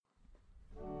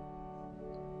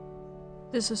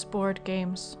This is Bored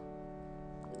Games,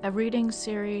 a reading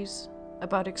series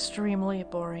about extremely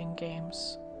boring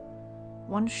games.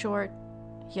 One short,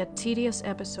 yet tedious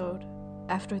episode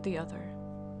after the other.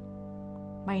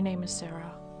 My name is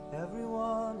Sarah.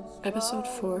 Episode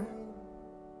 4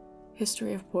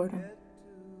 History of Boredom.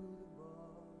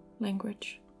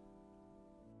 Language.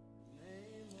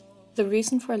 The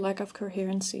reason for lack of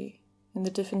coherency in the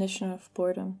definition of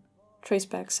boredom trace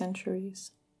back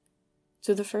centuries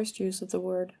to the first use of the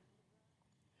word.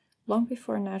 Long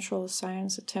before natural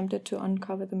science attempted to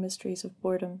uncover the mysteries of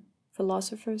boredom,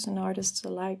 philosophers and artists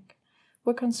alike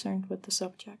were concerned with the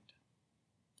subject.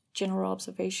 General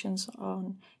observations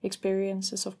on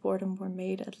experiences of boredom were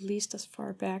made at least as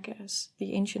far back as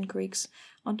the ancient Greeks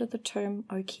under the term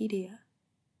archaedia,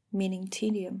 meaning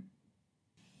tedium.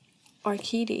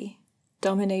 Archaede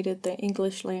dominated the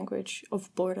English language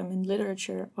of boredom in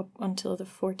literature up until the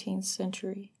 14th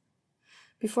century.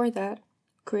 Before that,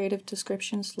 creative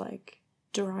descriptions like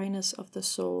dryness of the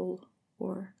soul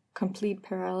or complete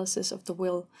paralysis of the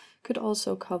will could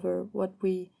also cover what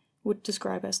we would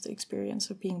describe as the experience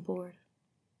of being bored.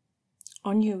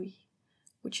 Ennui,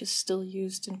 which is still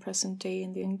used in present day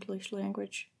in the English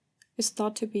language, is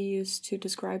thought to be used to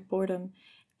describe boredom,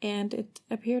 and it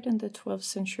appeared in the 12th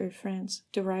century France,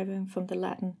 deriving from the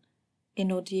Latin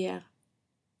enodiare,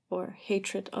 or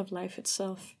hatred of life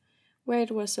itself, where it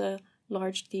was a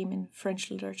large theme in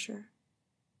French literature.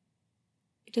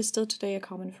 It is still today a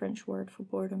common French word for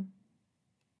boredom.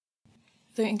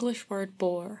 The English word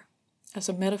bore, as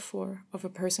a metaphor of a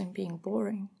person being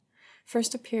boring,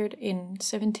 first appeared in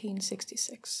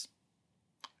 1766.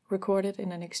 Recorded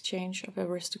in an exchange of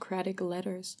aristocratic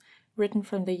letters written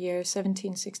from the year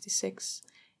 1766,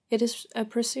 it is a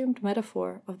presumed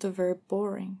metaphor of the verb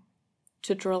boring,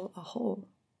 to drill a hole,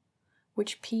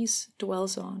 which Peace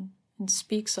dwells on and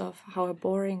speaks of how a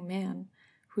boring man,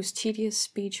 whose tedious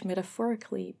speech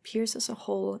metaphorically pierces a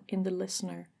hole in the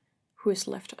listener, who is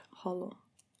left hollow.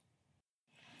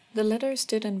 The letters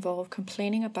did involve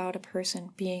complaining about a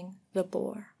person being the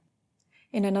bore.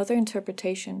 In another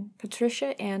interpretation,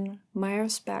 Patricia Ann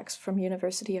Myers-Bax from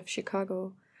University of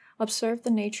Chicago observed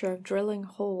the nature of drilling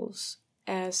holes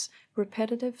as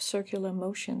repetitive circular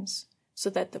motions, so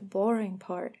that the boring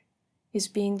part is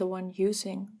being the one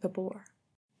using the bore.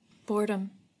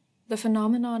 Boredom, the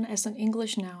phenomenon as an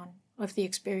English noun of the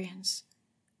experience,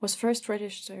 was first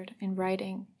registered in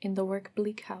writing in the work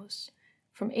Bleak House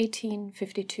from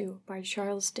 1852 by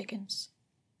Charles Dickens.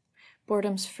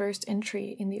 Boredom's first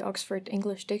entry in the Oxford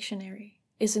English Dictionary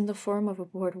is in the form of a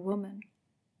bored woman,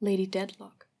 Lady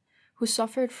Dedlock, who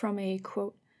suffered from a,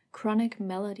 quote, chronic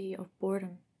malady of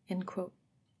boredom, end quote,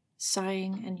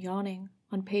 sighing and yawning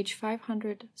on page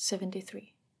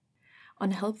 573.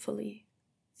 Unhelpfully,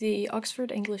 the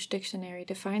Oxford English Dictionary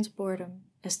defines boredom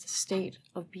as the state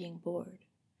of being bored.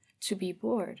 To be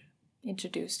bored,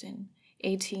 introduced in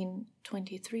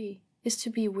 1823, is to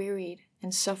be wearied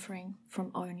and suffering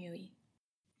from ennui.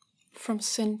 From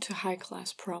sin to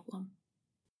high-class problem.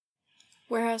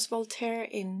 Whereas Voltaire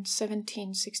in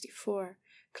 1764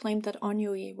 claimed that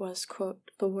ennui was, quote,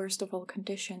 the worst of all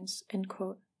conditions, end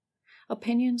quote,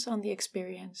 opinions on the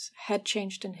experience had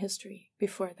changed in history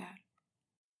before that.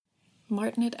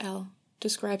 Martin et al.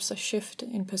 Describes a shift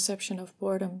in perception of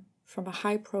boredom from a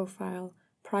high-profile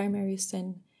primary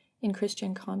sin in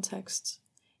Christian contexts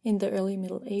in the early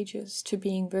Middle Ages to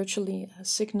being virtually a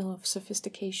signal of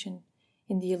sophistication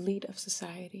in the elite of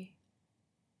society.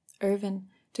 Irvin,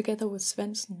 together with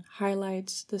Svensson,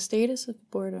 highlights the status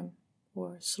of boredom,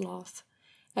 or sloth,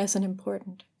 as an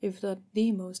important, if not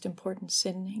the most important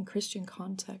sin in Christian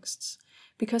contexts,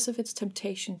 because of its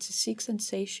temptation to seek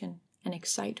sensation and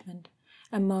excitement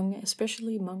among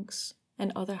especially monks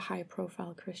and other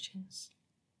high-profile Christians.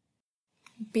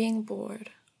 Being bored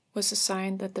was a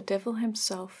sign that the devil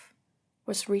himself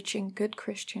was reaching good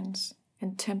Christians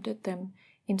and tempted them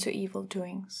into evil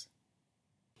doings.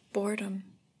 Boredom,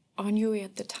 ennui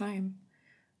at the time,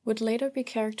 would later be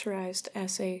characterized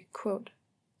as a, quote,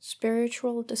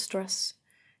 spiritual distress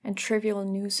and trivial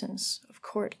nuisance of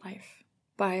court life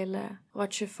by La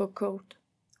Rochefoucauld,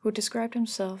 who described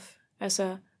himself as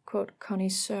a, quote,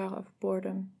 connoisseur of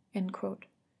boredom, end quote,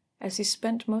 as he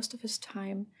spent most of his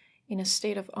time in a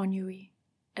state of ennui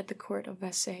at the court of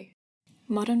Versailles.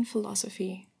 Modern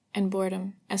philosophy and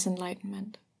boredom as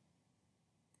enlightenment.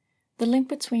 The link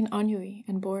between ennui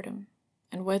and boredom,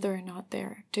 and whether or not they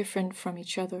are different from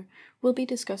each other, will be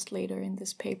discussed later in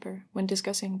this paper when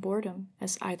discussing boredom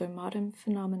as either modern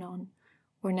phenomenon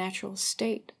or natural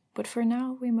state, but for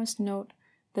now we must note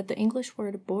that the English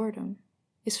word boredom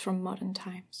is from modern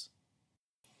times.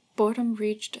 Boredom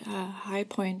reached a high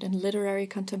point in literary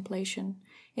contemplation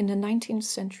in the 19th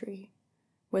century,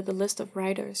 where the list of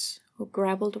writers who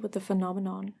grappled with the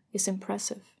phenomenon is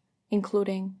impressive,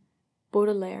 including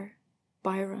Baudelaire,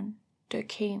 Byron,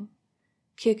 Durkheim,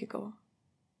 Kierkegaard,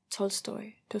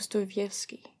 Tolstoy,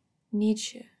 Dostoevsky,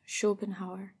 Nietzsche,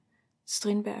 Schopenhauer,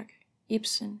 Strindberg,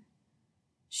 Ibsen,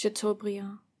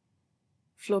 Chateaubriand,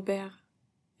 Flaubert,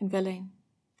 and Verlaine.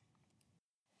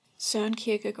 Søren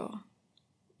Kierkegaard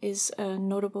is a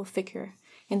notable figure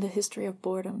in the history of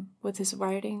boredom, with his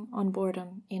writing on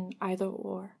boredom in Either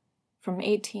Or from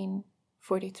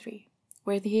 1843,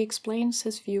 where he explains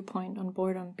his viewpoint on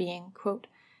boredom being, quote,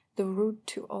 the root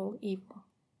to all evil,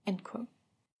 end quote.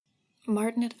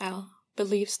 Martin et al.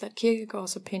 Believes that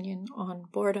Kierkegaard's opinion on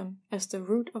boredom as the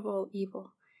root of all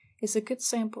evil is a good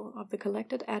sample of the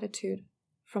collected attitude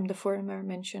from the former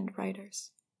mentioned writers.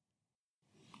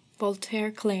 Voltaire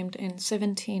claimed in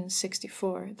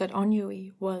 1764 that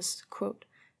ennui was, quote,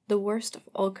 the worst of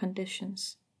all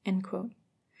conditions, end quote,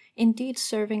 indeed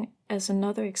serving as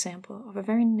another example of a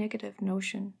very negative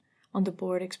notion on the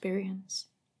bored experience.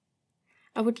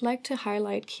 I would like to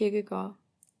highlight Kierkegaard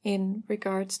in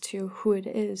regards to who it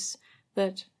is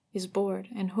that is bored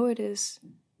and who it is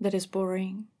that is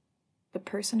boring, the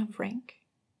person of rank.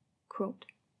 Quote,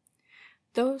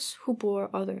 those who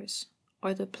bore others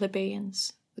are the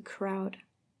plebeians, the crowd,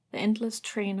 the endless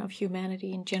train of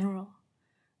humanity in general.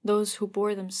 Those who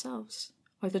bore themselves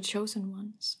are the chosen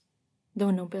ones, the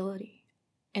nobility,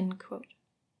 end quote.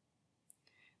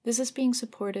 This is being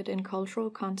supported in cultural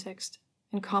context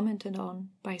and commented on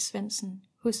by Svensson,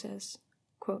 who says,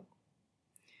 quote,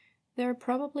 there are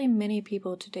probably many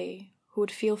people today who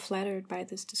would feel flattered by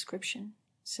this description,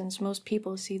 since most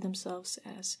people see themselves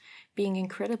as being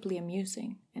incredibly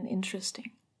amusing and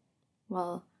interesting,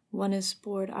 while one is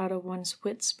bored out of one's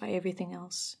wits by everything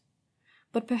else.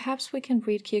 But perhaps we can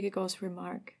read Kierkegaard's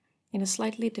remark in a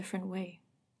slightly different way.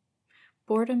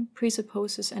 Boredom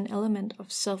presupposes an element of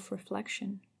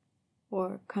self-reflection,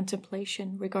 or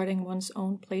contemplation regarding one's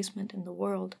own placement in the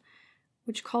world,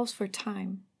 which calls for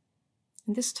time,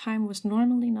 and this time was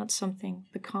normally not something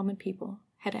the common people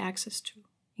had access to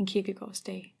in Kierkegaard's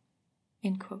day.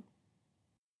 End quote.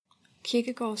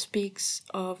 Kierkegaard speaks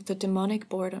of the demonic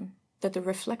boredom that the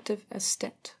reflective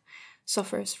aesthete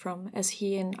suffers from, as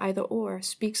he in Either Or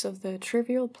speaks of the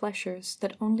trivial pleasures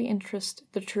that only interest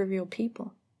the trivial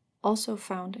people, also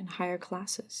found in higher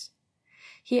classes.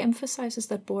 He emphasizes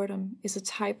that boredom is a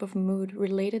type of mood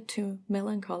related to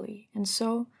melancholy, and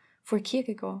so, for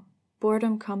Kierkegaard,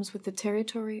 boredom comes with the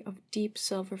territory of deep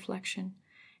self-reflection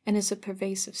and is a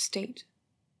pervasive state.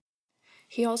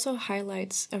 He also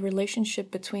highlights a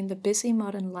relationship between the busy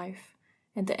modern life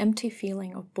and the empty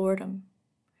feeling of boredom,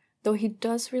 though he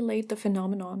does relate the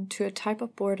phenomenon to a type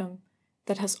of boredom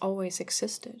that has always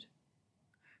existed.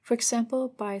 For example,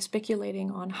 by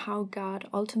speculating on how God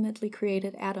ultimately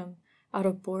created Adam out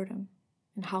of boredom,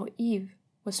 and how Eve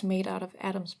was made out of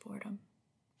Adam's boredom.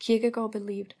 Kierkegaard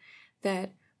believed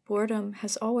that boredom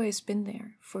has always been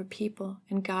there for people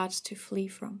and gods to flee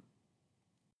from.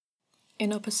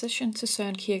 In opposition to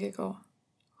Søren Kierkegaard,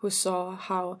 who saw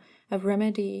how a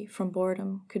remedy from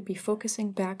boredom could be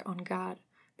focusing back on God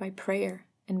by prayer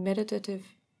and meditative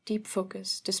deep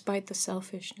focus despite the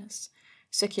selfishness,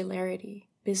 secularity,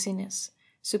 busyness,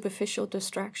 superficial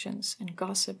distractions, and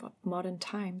gossip of modern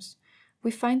times, we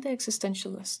find the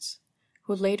existentialists,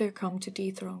 who later come to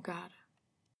dethrone God.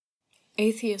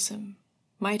 Atheism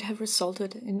might have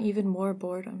resulted in even more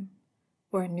boredom,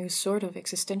 or a new sort of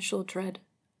existential dread.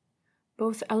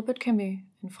 Both Albert Camus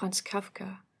and Franz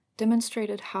Kafka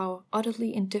demonstrated how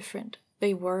utterly indifferent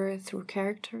they were through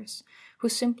characters who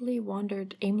simply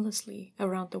wandered aimlessly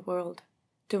around the world,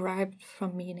 derived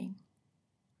from meaning.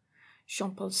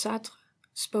 Jean-Paul Sartre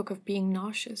spoke of being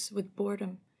nauseous with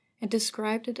boredom and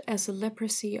described it as a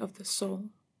leprosy of the soul.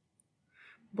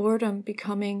 Boredom,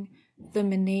 becoming the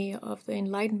menace of the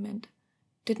Enlightenment,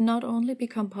 did not only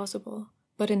become possible,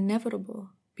 but inevitable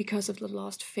because of the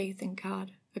lost faith in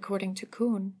God, according to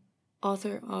Kuhn,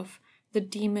 author of The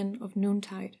Demon of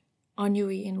Noontide,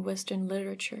 Ennui in Western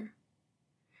Literature.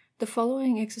 The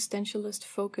following existentialist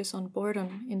focus on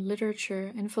boredom in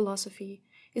literature and philosophy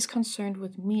is concerned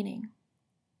with meaning,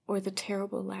 or the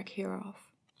terrible lack hereof.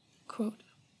 Quote,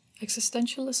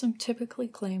 existentialism typically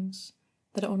claims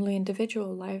that only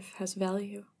individual life has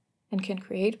value and can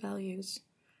create values,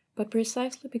 but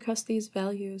precisely because these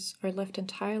values are left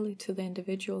entirely to the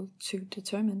individual to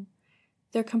determine,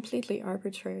 they're completely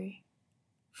arbitrary.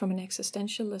 From an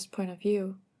existentialist point of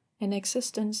view, an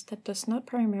existence that does not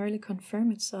primarily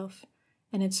confirm itself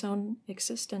and its own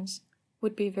existence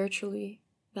would be virtually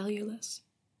valueless.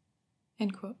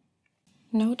 End quote.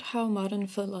 Note how modern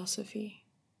philosophy,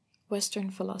 Western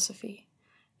philosophy,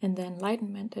 and the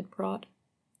Enlightenment it brought,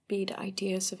 be it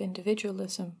ideas of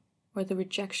individualism or the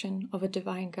rejection of a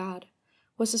divine God,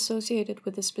 was associated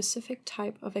with a specific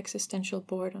type of existential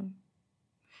boredom.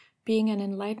 Being an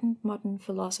enlightened modern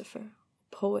philosopher,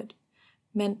 poet,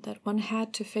 meant that one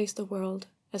had to face the world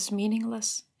as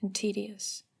meaningless and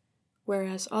tedious,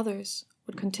 whereas others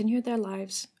would continue their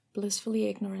lives blissfully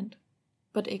ignorant,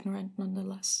 but ignorant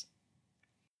nonetheless.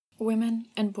 Women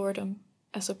and boredom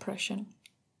as oppression.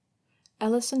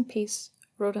 Alison Pease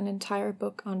wrote an entire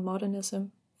book on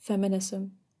modernism,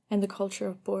 feminism, and the culture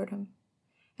of boredom,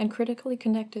 and critically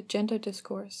connected gender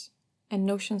discourse and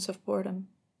notions of boredom.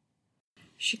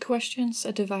 She questions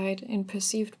a divide in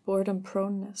perceived boredom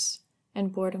proneness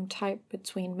and boredom type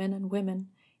between men and women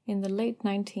in the late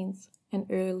 19th and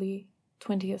early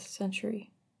 20th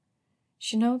century.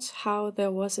 She notes how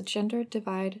there was a gender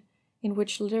divide in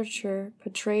which literature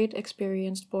portrayed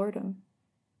experienced boredom.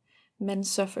 Men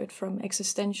suffered from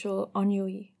existential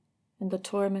ennui and the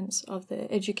torments of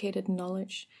the educated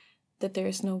knowledge that there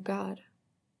is no God,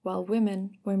 while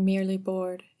women were merely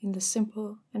bored in the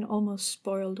simple and almost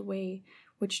spoiled way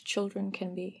which children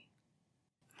can be.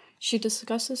 She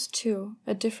discusses, too,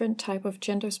 a different type of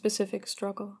gender-specific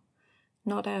struggle,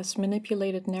 not as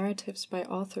manipulated narratives by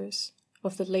authors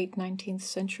of the late 19th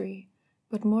century,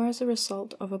 but more as a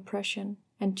result of oppression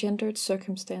and gendered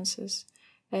circumstances,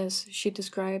 as she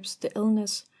describes the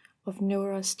illness of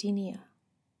neurasthenia.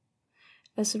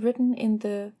 As written in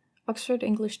the Oxford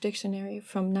English Dictionary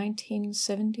from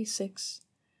 1976,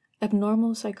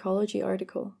 Abnormal Psychology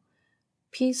article,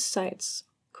 Pease cites,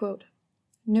 quote,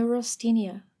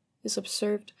 "Neurasthenia is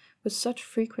observed with such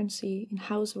frequency in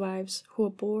housewives who are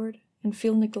bored and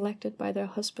feel neglected by their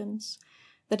husbands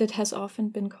that it has often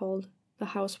been called the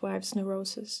housewife's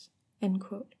neurosis." End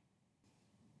quote.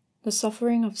 The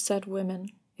suffering of said women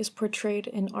is portrayed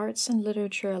in arts and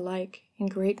literature alike in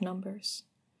great numbers.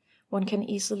 One can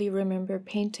easily remember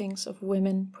paintings of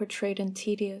women portrayed in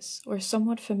tedious or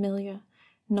somewhat familiar,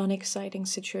 non-exciting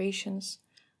situations,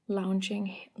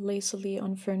 lounging lazily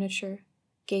on furniture,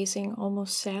 gazing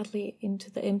almost sadly into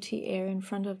the empty air in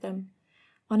front of them,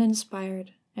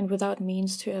 uninspired and without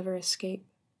means to ever escape.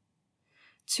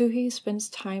 Toohey spends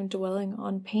time dwelling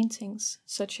on paintings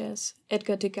such as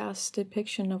Edgar Degas'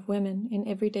 depiction of women in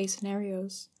everyday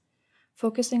scenarios,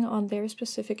 focusing on their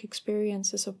specific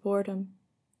experiences of boredom,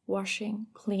 washing,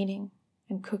 cleaning,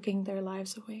 and cooking their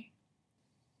lives away.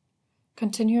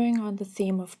 Continuing on the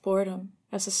theme of boredom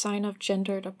as a sign of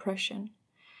gendered oppression,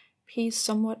 Pease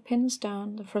somewhat pins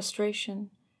down the frustration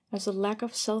as a lack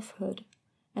of selfhood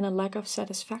and a lack of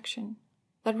satisfaction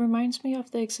that reminds me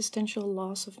of the existential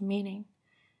loss of meaning.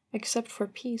 Except for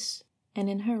Pease, and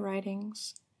in her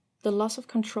writings, the loss of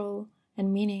control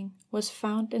and meaning was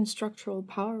found in structural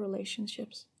power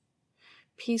relationships.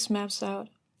 Pease maps out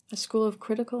a school of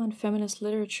critical and feminist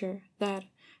literature that,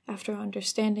 after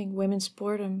understanding women's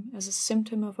boredom as a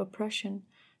symptom of oppression,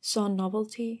 saw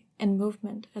novelty and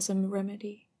movement as a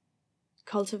remedy,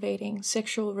 cultivating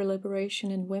sexual liberation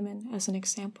in women as an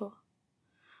example.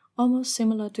 Almost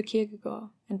similar to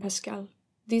Kierkegaard and Pascal,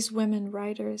 these women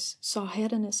writers saw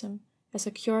hedonism as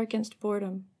a cure against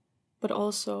boredom, but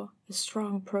also a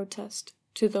strong protest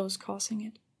to those causing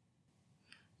it.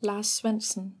 Lars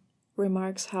Svensson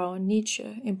remarks how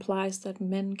Nietzsche implies that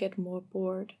men get more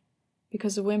bored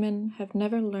because women have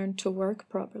never learned to work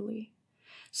properly,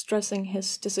 stressing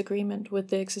his disagreement with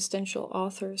the existential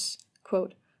author's,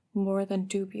 quote, more than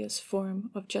dubious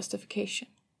form of justification,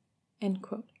 end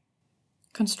quote.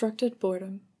 Constructed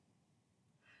boredom.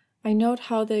 I note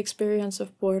how the experience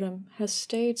of boredom has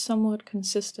stayed somewhat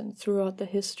consistent throughout the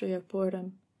history of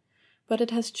boredom, but it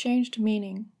has changed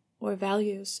meaning or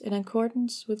values in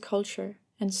accordance with culture,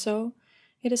 and so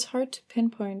it is hard to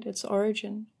pinpoint its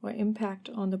origin or impact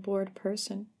on the bored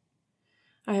person.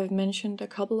 I have mentioned a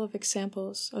couple of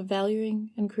examples of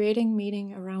valuing and creating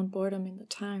meaning around boredom in the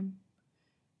time,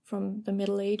 from the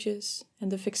Middle Ages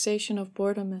and the fixation of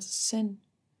boredom as a sin,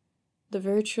 the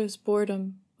virtuous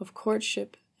boredom of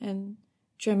courtship and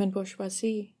German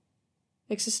bourgeoisie,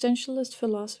 existentialist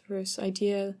philosophers'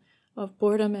 idea of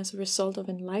boredom as a result of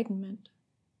enlightenment,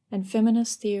 and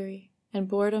feminist theory and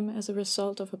boredom as a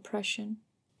result of oppression.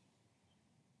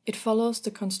 It follows the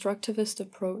constructivist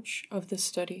approach of this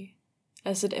study,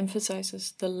 as it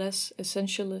emphasizes the less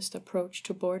essentialist approach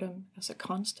to boredom as a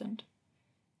constant,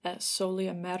 as solely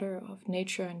a matter of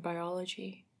nature and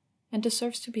biology, and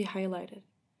deserves to be highlighted,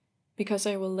 because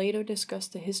I will later discuss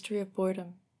the history of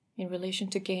boredom in relation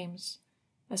to games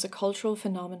as a cultural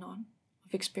phenomenon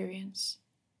of experience.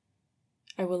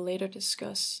 I will later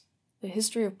discuss the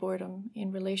history of boredom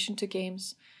in relation to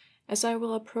games, as I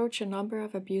will approach a number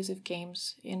of abusive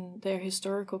games in their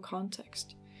historical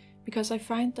context, because I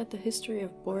find that the history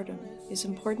of boredom is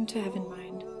important to have in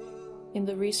mind in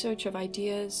the research of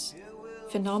ideas,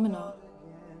 phenomena,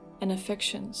 and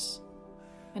affections,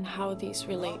 and how these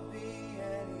relate.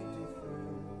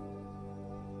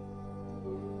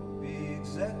 Be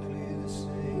exactly